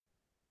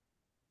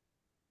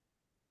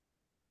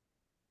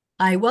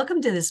Hi,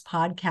 welcome to this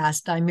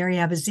podcast. I'm Mary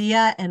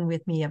Abazia, and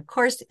with me, of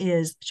course,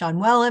 is Sean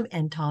Wellham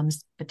and Tom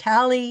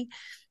Spitali.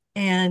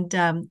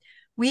 And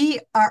we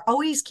are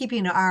always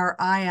keeping our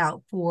eye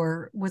out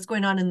for what's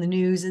going on in the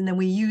news. And then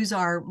we use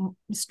our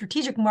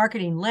strategic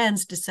marketing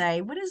lens to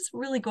say, what is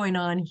really going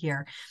on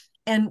here?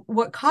 And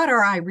what caught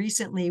our eye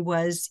recently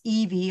was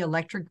EV,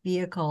 electric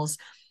vehicles.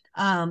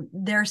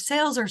 Their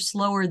sales are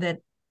slower than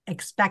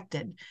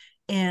expected,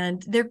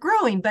 and they're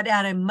growing, but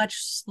at a much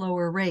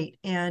slower rate.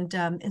 And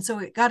so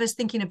it got us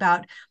thinking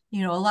about,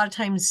 a lot of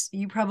times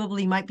you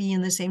probably might be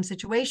in the same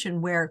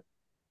situation where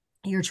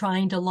you're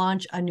trying to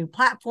launch a new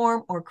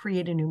platform or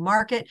create a new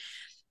market.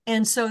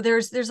 And so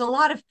there's a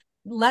lot of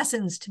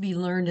lessons to be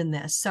learned in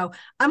this. So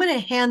I'm going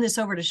to hand this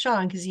over to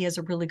Sean because he has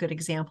a really good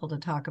example to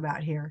talk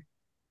about here.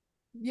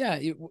 Yeah,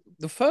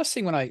 the first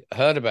thing when I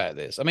heard about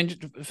this, I mean,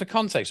 for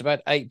context,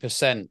 about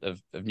 8%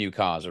 of new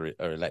cars are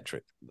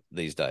electric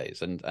these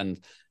days.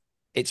 And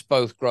it's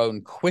both grown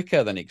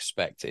quicker than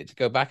expected.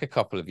 Go back a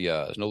couple of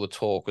years, and all the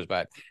talk was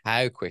about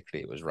how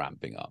quickly it was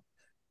ramping up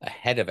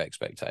ahead of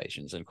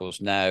expectations. And of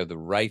course, now the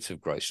rate of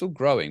growth, still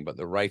growing, but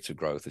the rate of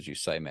growth, as you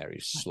say, Mary,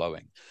 is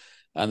slowing.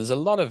 And there's a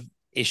lot of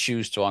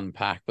issues to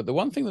unpack. But the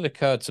one thing that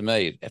occurred to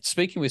me,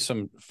 speaking with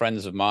some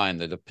friends of mine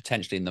that are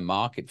potentially in the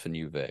market for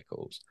new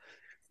vehicles,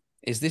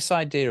 is this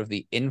idea of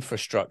the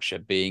infrastructure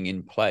being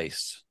in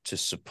place to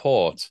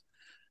support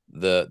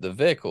the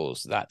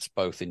vehicles. That's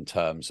both in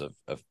terms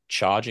of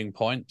charging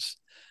points,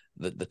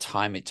 the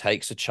time it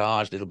takes to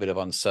charge, a little bit of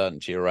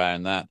uncertainty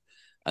around that,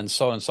 and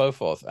so on and so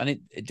forth. And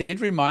it did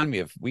remind me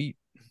of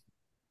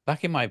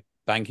back in my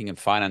banking and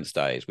finance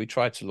days, we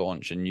tried to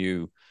launch a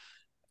new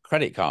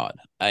credit card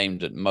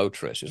aimed at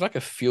motorists. It was like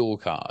a fuel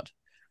card.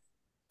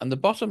 And the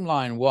bottom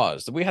line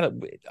was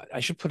that I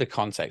should put a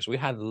context, we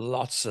had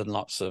lots and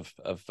lots of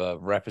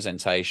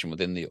representation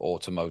within the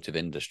automotive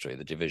industry,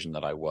 the division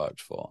that I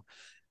worked for.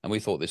 And we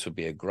thought this would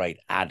be a great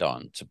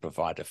add-on to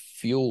provide a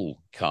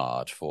fuel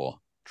card for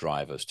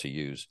drivers to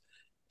use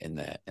in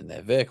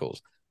their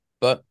vehicles.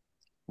 But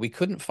we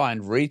couldn't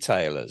find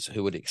retailers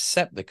who would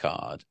accept the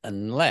card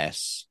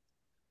unless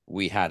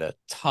we had a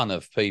ton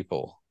of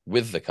people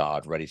with the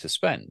card ready to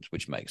spend,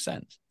 which makes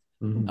sense.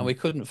 Mm-hmm. And we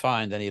couldn't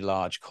find any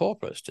large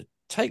corporates to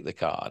take the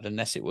card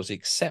unless it was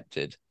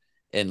accepted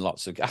in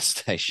lots of gas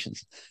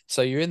stations.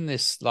 So you're in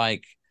this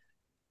like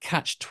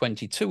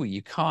catch-22 where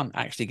you can't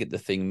actually get the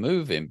thing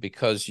moving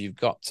because you've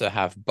got to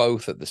have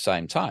both at the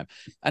same time.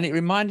 And it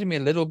reminded me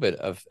a little bit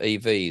of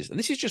EVs. And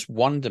this is just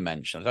one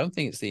dimension. I don't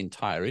think it's the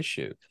entire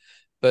issue.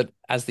 But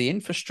as the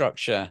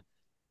infrastructure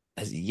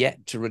has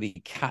yet to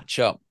really catch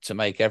up to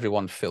make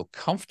everyone feel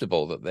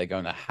comfortable that they're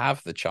going to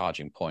have the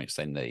charging points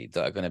they need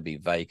that are going to be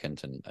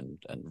vacant and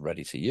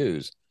ready to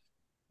use,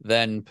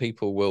 then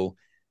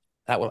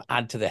that will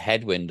add to the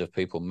headwind of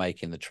people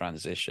making the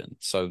transition.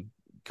 So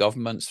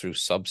governments through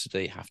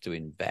subsidy have to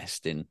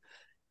invest in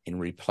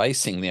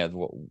replacing the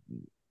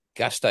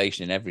gas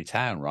station in every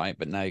town, right?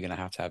 But now you're going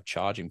to have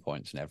charging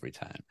points in every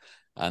town.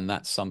 And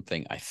that's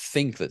something I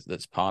think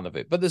that's part of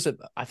it. But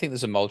I think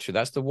there's a multitude.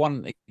 That's the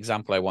one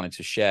example I wanted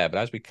to share. But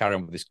as we carry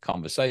on with this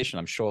conversation,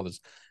 I'm sure there's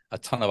a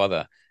ton of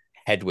other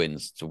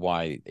headwinds to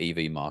why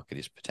EV market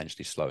is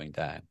potentially slowing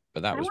down.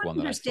 But that was one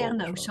that I thought. I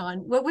understand though, Sean.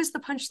 What was the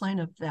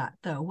punchline of that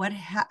though?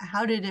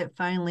 How did it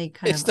finally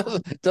kind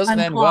of doesn't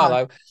end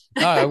well.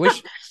 I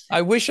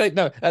wish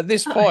at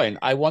this point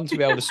I want to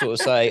be able to sort of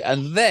say,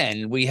 and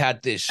then we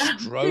had this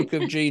stroke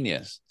of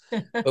genius.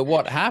 But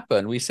what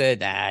happened? We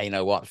said, you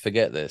know what,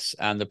 forget this.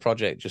 And the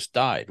project just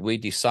died. We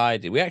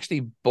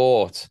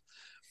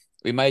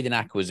made an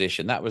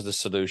acquisition. That was the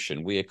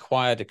solution. We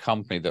acquired a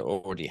company that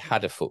already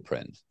had a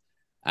footprint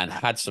and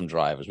had some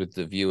drivers with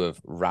the view of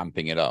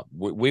ramping it up.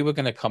 We were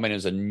going to come in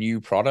as a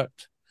new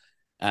product,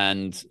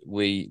 and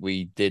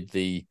we did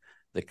the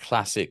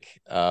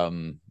classic,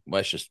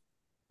 let's just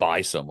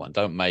buy someone,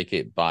 don't make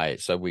it, buy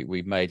it. So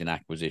we made an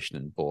acquisition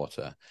and bought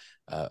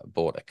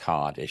a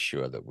card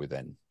issuer that we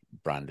then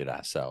branded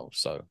ourselves.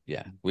 So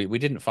yeah, we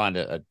didn't find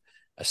a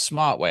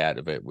smart way out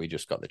of it. We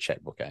just got the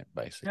checkbook out,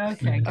 basically.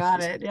 Okay,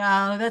 got it.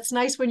 Yeah, that's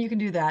nice when you can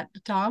do that,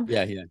 Tom.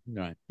 Yeah,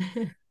 right.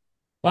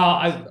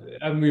 Well,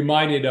 I'm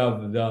reminded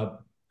of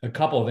a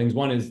couple of things.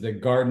 One is the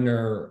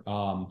Gardner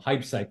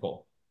hype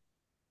cycle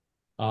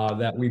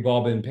that we've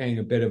all been paying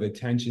a bit of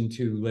attention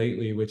to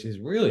lately, which is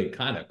really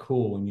kind of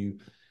cool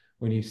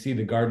when you see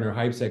the Gardner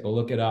hype cycle.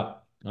 Look it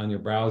up on your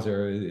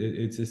browser.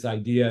 It's this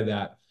idea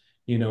that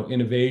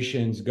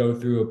innovations go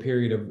through a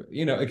period of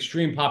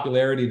extreme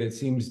popularity that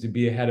seems to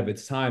be ahead of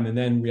its time, and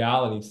then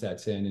reality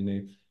sets in, and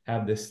they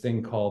have this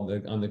thing called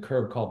on the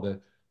curve called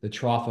the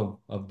trough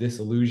of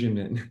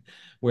disillusionment.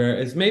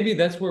 Whereas maybe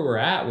that's where we're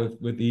at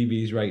with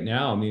EVs right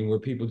now. I mean, where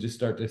people just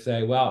start to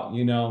say, well,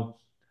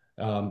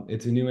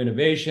 it's a new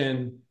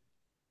innovation.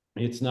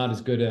 It's not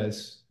as good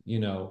as,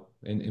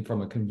 and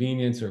from a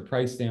convenience or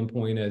price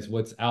standpoint as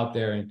what's out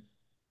there.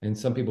 And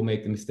some people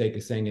make the mistake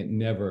of saying it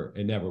never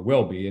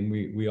will be. And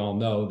we all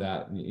know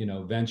that,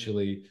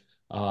 eventually,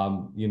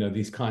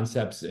 these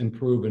concepts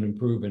improve and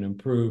improve and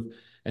improve.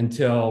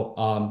 until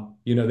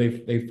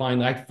they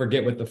finally, I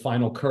forget what the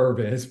final curve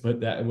is,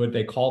 but that what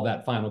they call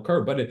that final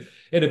curve, but it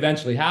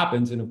eventually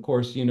happens. And of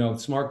course,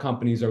 smart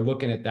companies are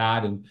looking at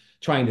that and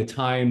trying to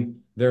time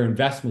their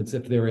investments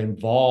if they're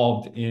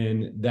involved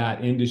in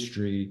that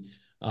industry,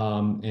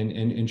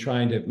 and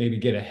trying to maybe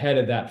get ahead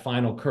of that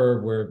final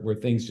curve where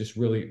things just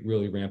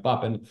really ramp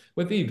up. And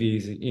with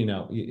EVs,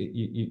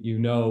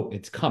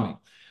 it's coming.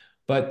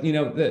 But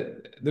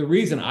the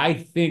reason I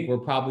think we're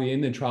probably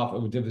in the trough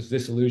of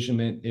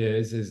disillusionment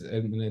is,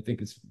 and I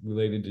think it's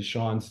related to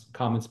Sean's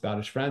comments about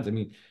his friends. I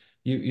mean,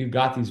 you've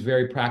got these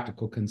very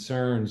practical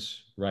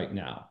concerns right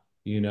now.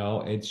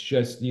 It's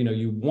just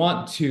you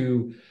want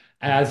to,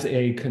 as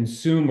a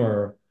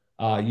consumer,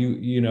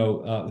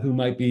 who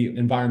might be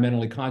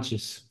environmentally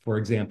conscious, for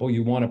example,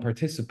 you want to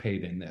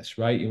participate in this,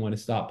 right? You want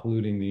to stop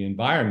polluting the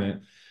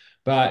environment.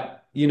 But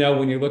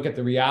when you look at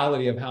the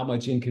reality of how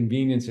much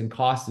inconvenience and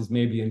cost is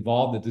maybe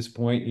involved at this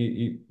point,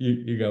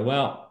 you go,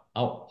 well,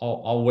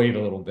 I'll wait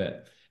a little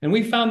bit. And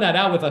we found that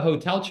out with a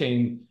hotel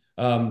chain.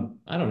 I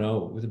don't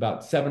know, it was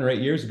about 7 or 8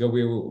 years ago.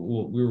 We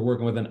were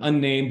working with an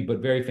unnamed but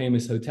very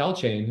famous hotel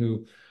chain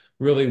who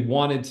really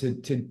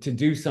wanted to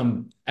do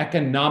some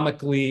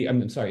environmentally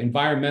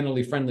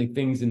friendly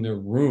things in their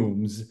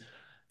rooms,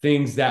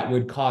 things that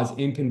would cause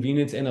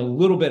inconvenience and a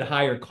little bit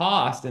higher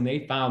cost. And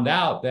they found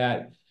out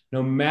that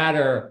no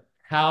matter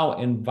how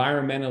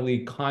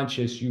environmentally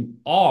conscious you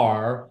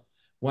are,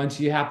 once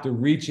you have to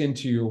reach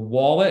into your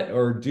wallet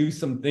or do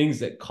some things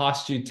that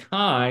cost you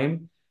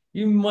time,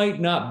 you might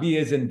not be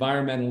as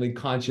environmentally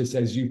conscious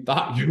as you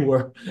thought you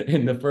were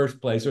in the first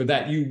place, or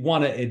that you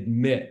want to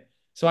admit.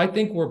 So I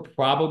think we're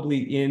probably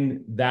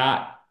in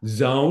that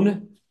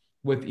zone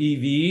with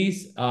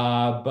EVs,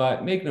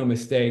 but make no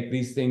mistake,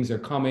 these things are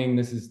coming.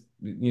 This is,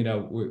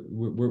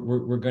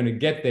 we're going to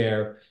get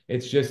there.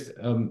 It's just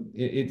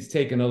it's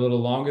taken a little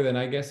longer than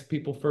I guess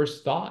people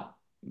first thought.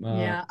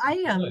 Yeah,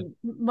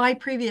 my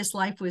previous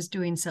life was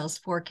doing sales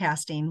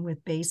forecasting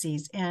with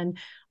bases, and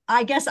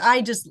I guess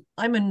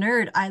I'm a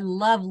nerd. I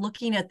love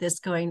looking at this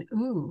going,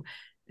 ooh,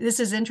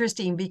 this is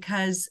interesting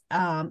because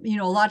a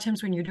lot of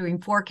times when you're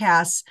doing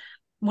forecasts,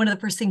 one of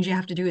the first things you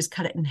have to do is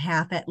cut it in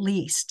half at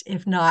least,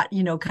 if not,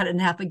 cut it in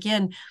half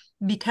again,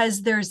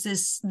 because there's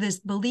this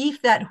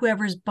belief that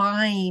whoever's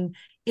buying,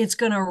 it's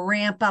going to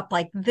ramp up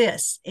like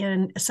this.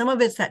 And some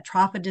of it's that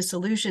trough of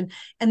dissolution.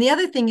 And the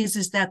other thing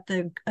is that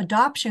the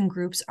adoption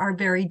groups are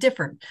very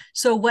different.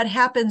 So what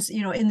happens,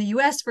 in the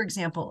US, for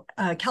example,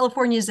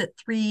 California is at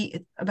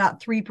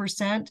about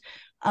 3%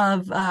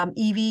 of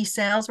EV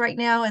sales right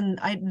now. And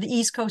the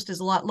East Coast is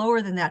a lot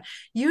lower than that.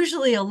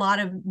 Usually a lot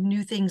of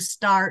new things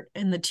start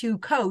in the two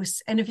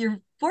coasts. And if you're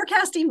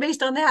forecasting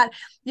based on that,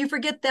 you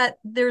forget that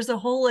there's a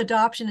whole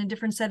adoption and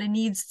different set of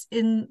needs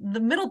in the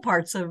middle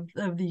parts of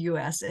the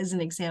US, as an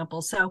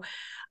example. So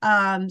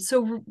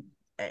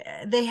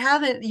they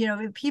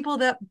haven't, people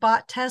that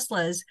bought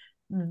Teslas,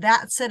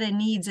 that set of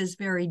needs is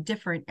very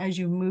different as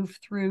you move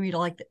through,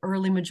 like the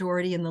early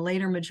majority and the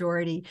later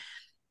majority,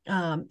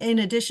 in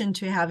addition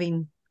to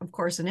having, of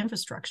course, an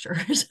infrastructure.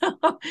 So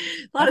a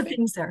lot of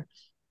things there.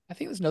 I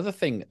think there's another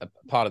thing, a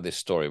part of this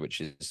story, which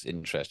is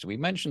interesting. We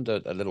mentioned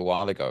a little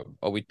while ago,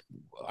 or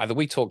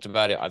we talked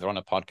about it either on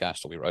a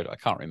podcast or we wrote it, I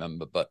can't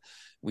remember, but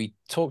we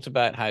talked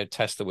about how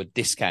Tesla were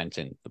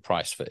discounting the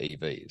price for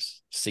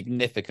EVs,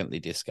 significantly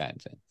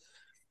discounting.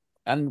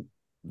 And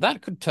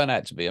that could turn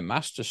out to be a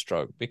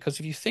masterstroke, because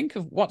if you think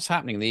of what's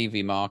happening in the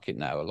EV market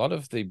now, a lot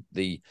of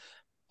the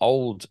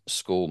old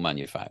school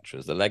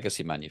manufacturers, the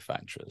legacy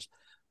manufacturers,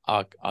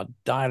 are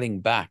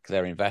dialing back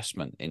their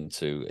investment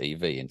into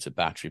EV, into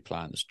battery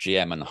plants.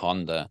 GM and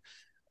Honda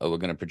were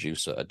going to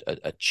produce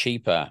a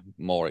cheaper,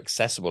 more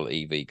accessible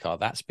EV car.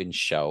 That's been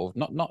shelved,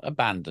 not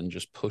abandoned,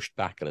 just pushed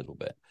back a little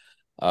bit.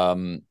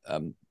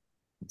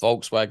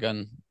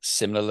 Volkswagen,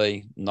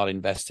 similarly, not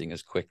investing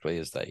as quickly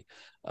as they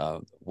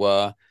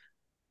were.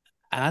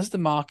 And as the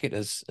market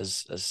has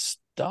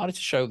started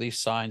to show these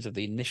signs of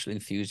the initial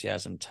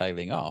enthusiasm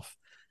tailing off,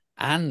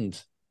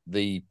 and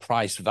the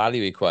price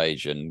value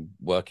equation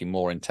working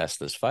more in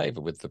Tesla's favor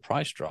with the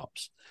price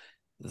drops,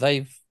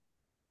 they've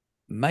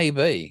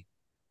maybe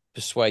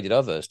persuaded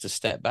others to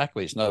step back.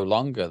 It's no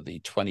longer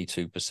the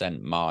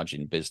 22%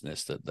 margin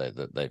business that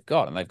they've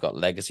got, and they've got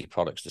legacy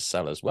products to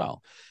sell as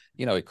well.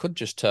 It could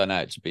just turn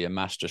out to be a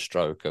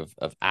masterstroke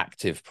of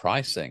active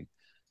pricing,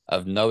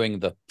 of knowing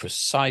the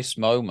precise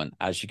moment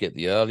as you get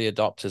the early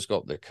adopters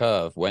got the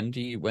curve. When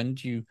do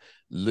you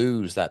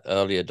lose that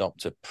early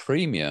adopter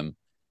premium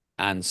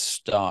and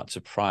start to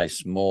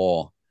price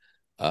more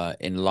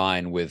in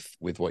line with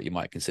what you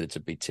might consider to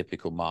be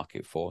typical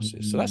market forces?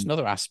 Mm-hmm. So that's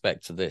another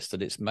aspect to this,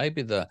 that it's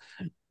maybe the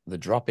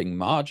dropping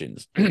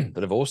margins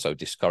that have also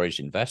discouraged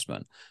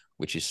investment,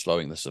 which is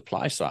slowing the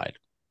supply side.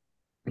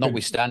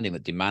 Notwithstanding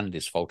that demand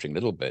is faltering a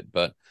little bit,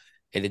 but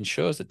it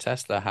ensures that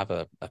Tesla have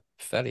a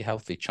fairly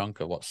healthy chunk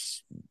of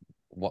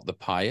what the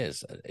pie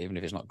is, even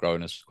if it's not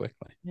growing as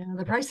quickly. Yeah,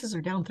 the prices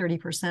are down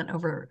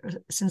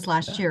 30% since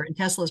last year, and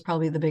Tesla is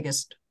probably the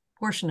biggest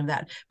portion of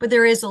that. But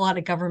there is a lot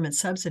of government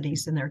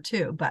subsidies in there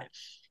too. But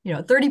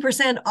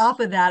 30% off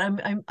of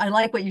that. I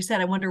like what you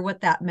said. I wonder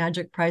what that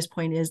magic price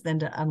point is then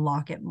to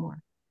unlock it more.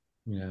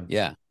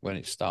 Yeah, when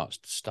it starts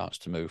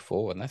to move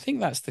forward. And I think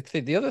that's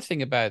the other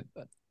thing about,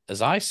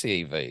 as I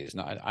see EVs,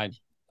 and I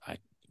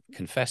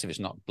confess if it's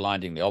not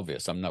blindingly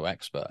obvious, I'm no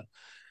expert,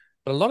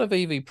 but a lot of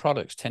EV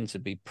products tend to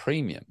be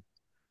premium.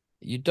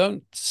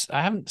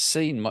 I haven't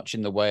seen much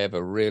in the way of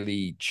a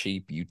really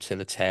cheap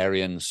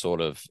utilitarian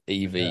sort of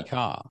EV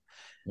car.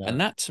 Yeah.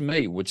 And that to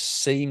me would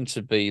seem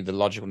to be the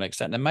logical next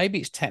step. Now, maybe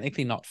it's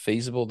technically not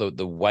feasible.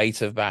 The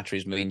weight of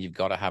batteries mean you've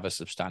got to have a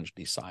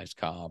substantially sized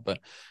car. But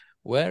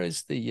where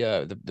is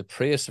the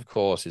Prius, of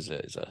course, is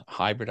a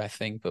hybrid, I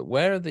think. But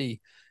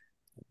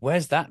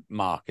where's that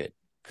market?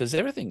 Because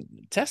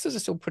Teslas are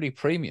still pretty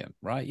premium,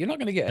 right? You're not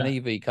going to get an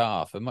EV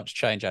car for much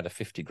change out of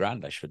 50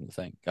 grand, I shouldn't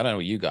think. I don't know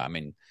what you got. I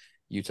mean,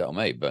 you tell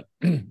me, but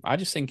I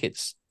just think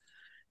it's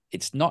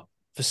not,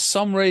 for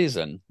some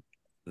reason,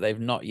 they've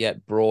not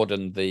yet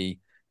broadened the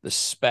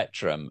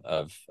spectrum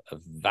of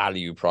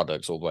value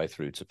products all the way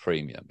through to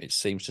premium. It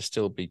seems to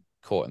still be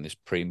caught in this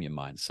premium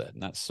mindset,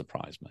 and that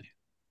surprised me.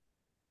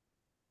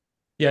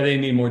 Yeah, they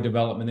need more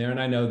development there, and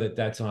I know that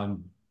that's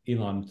on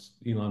Elon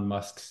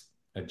Musk's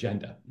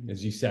agenda.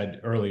 As you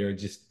said earlier,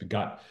 just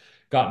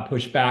gotten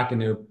pushed back,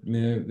 and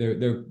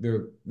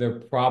they're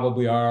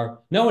probably are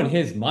knowing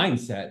his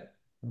mindset.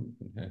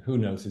 Who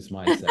knows his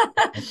mindset?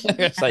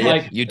 So,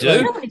 yeah, you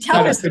do.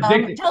 Tell us,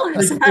 predicting,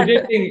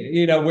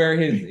 where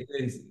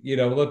his,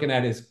 looking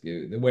at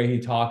the way he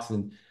talks,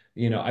 and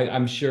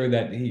I'm sure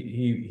that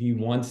he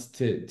wants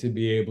to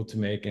be able to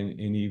make an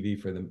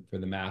EV for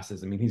the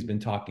masses. I mean, he's been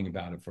talking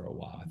about it for a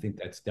while. I think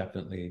that's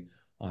definitely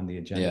on the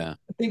agenda. Yeah.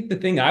 I think the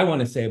thing I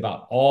want to say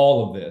about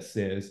all of this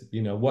is,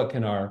 what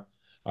can our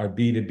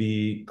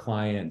B2B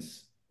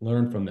clients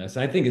learn from this?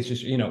 And I think it's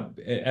just,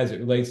 as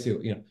it relates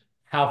to,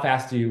 how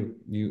fast do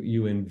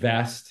you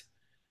invest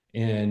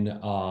in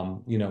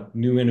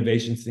new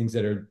innovations, things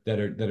that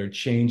are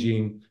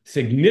changing,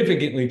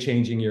 significantly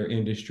changing your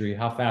industry,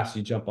 how fast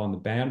you jump on the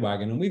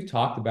bandwagon. And we've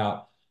talked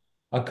about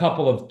a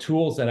couple of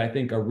tools that I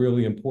think are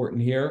really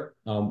important here.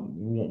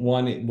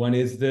 One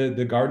is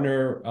the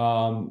Gartner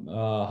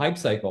hype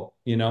cycle.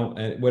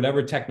 And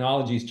whatever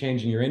technology is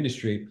changing your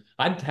industry,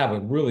 I'd have a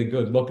really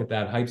good look at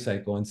that hype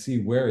cycle and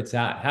see where it's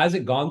at. Has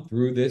it gone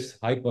through this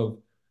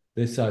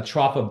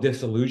trough of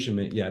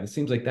disillusionment yet? It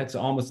seems like that's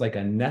almost like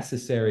a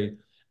necessary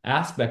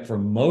aspect for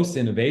most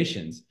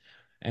innovations.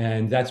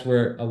 And that's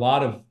where a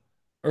lot of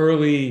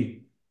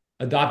early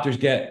adopters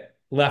get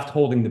left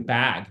holding the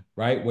bag,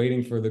 right?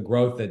 Waiting for the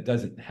growth that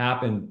doesn't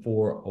happen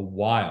for a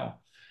while.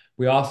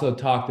 We also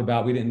talked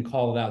about, we didn't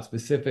call it out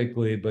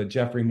specifically, but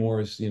Jeffrey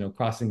Moore's,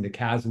 crossing the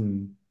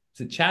chasm.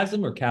 Is it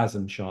chasm or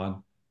chasm,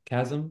 Sean?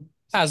 Chasm?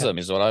 Chasm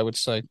is what I would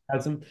say.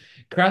 Chasm.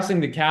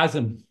 Crossing the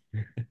chasm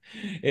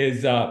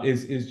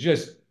is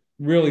just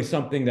really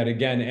something that,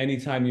 again,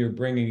 anytime you're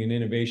bringing an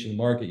innovation to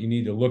market, you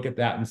need to look at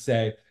that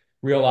and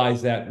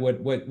realize that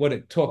what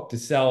it took to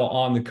sell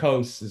on the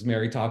coast, as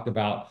Mary talked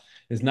about,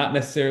 is not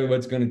necessarily what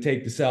it's going to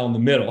take to sell in the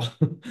middle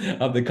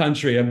of the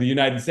country, of the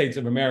United States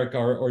of America,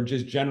 or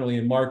just generally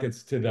in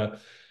markets to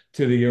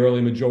the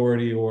early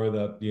majority or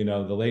the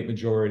late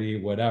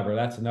majority, whatever.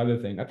 That's another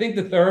thing. I think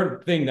the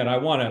third thing that I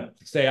want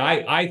to say,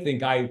 I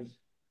think I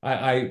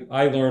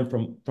learned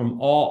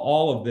from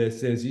all of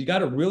this is you got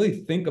to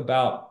really think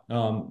about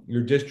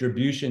your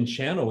distribution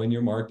channel in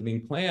your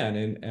marketing plan,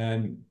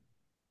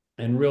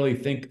 and really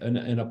think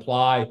and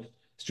apply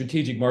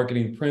strategic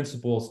marketing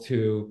principles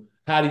to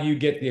how do you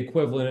get the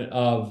equivalent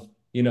of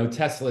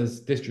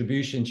Tesla's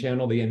distribution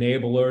channel, the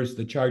enablers,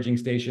 the charging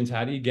stations.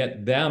 How do you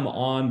get them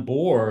on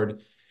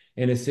board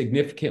in a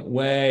significant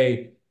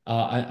way,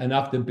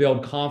 enough to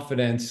build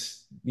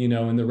confidence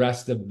in the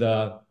rest of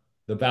the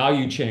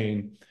value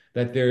chain,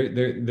 that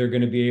they're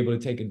going to be able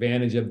to take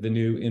advantage of the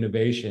new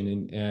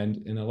innovation.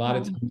 And a lot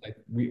of times,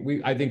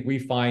 I think we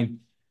find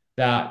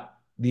that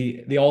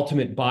the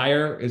ultimate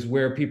buyer is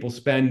where people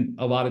spend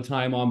a lot of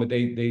time on, but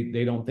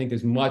they don't think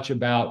as much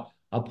about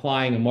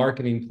applying a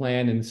marketing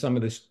plan and some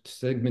of the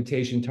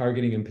segmentation,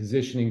 targeting, and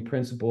positioning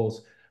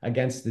principles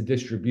against the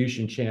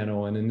distribution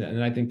channel.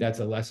 And I think that's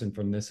a lesson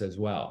from this as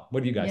well.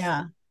 What do you guys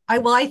think?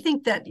 I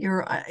think that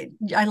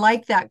I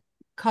like that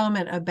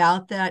comment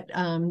about that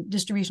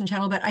distribution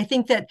channel, but I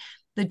think that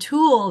the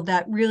tool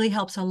that really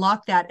helps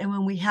unlock that, and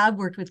when we have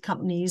worked with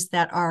companies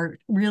that are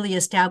really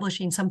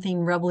establishing something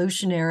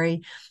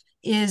revolutionary,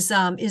 is the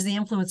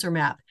influencer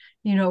map.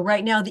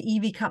 Right now the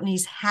EV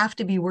companies have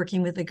to be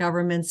working with the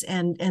governments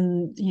and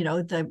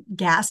the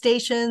gas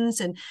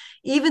stations, and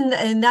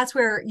that's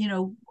where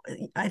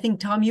I think,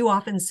 Tom, you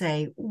often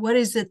say, what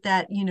is it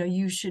that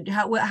you should,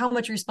 how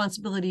much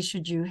responsibility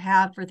should you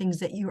have for things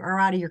that you are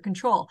out of your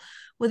control?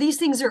 Well, these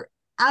things are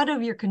out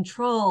of your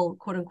control,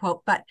 quote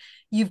unquote, but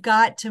you've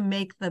got to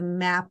make the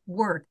map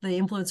work, the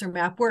influencer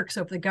map work.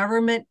 So if the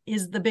government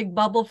is the big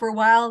bubble for a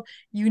while,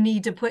 you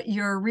need to put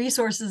your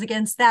resources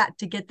against that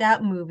to get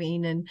that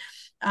moving.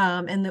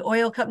 And the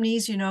oil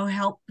companies,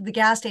 help the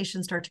gas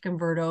stations start to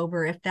convert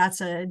over if that's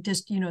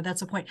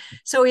that's a point.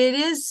 So it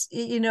is,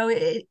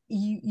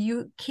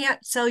 you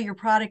can't sell your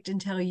product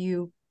until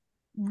you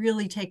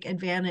really take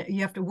advantage.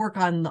 You have to work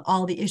on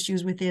all the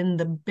issues within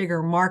the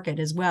bigger market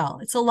as well.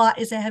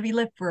 It's a heavy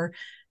lift for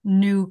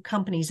new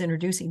companies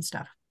introducing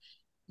stuff.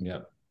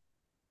 Yeah.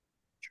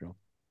 Sure.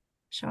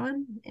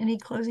 Sean, any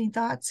closing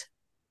thoughts?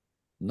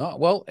 No,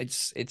 well,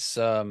 it's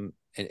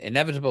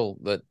inevitable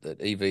that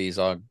EVs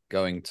are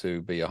going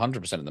to be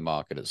 100% of the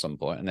market at some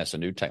point, unless a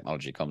new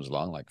technology comes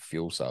along like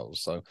fuel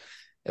cells. So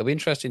it'll be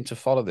interesting to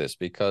follow this,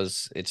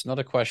 because it's not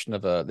a question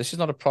of this is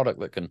not a product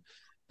that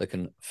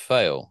can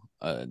fail.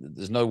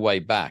 There's no way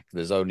back.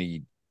 There's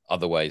only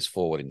other ways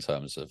forward in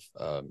terms of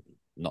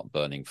not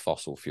burning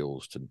fossil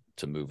fuels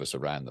to move us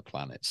around the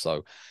planet.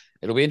 So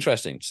it'll be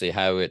interesting to see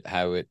how it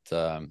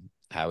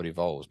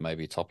evolves.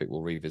 Maybe a topic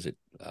we'll revisit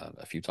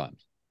a few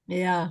times.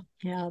 Yeah,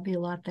 there'll be a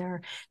lot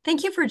there.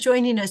 Thank you for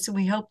joining us. And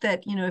we hope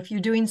that, if you're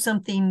doing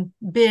something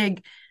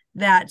big,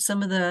 that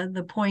some of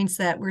the points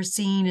that we're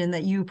seeing and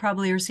that you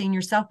probably are seeing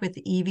yourself with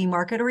the EV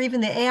market or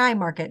even the AI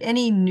market,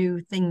 any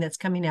new thing that's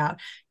coming out,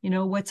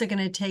 what's it going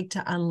to take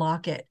to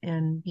unlock it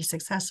and be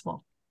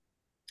successful?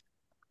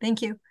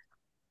 Thank you.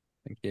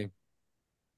 Thank you.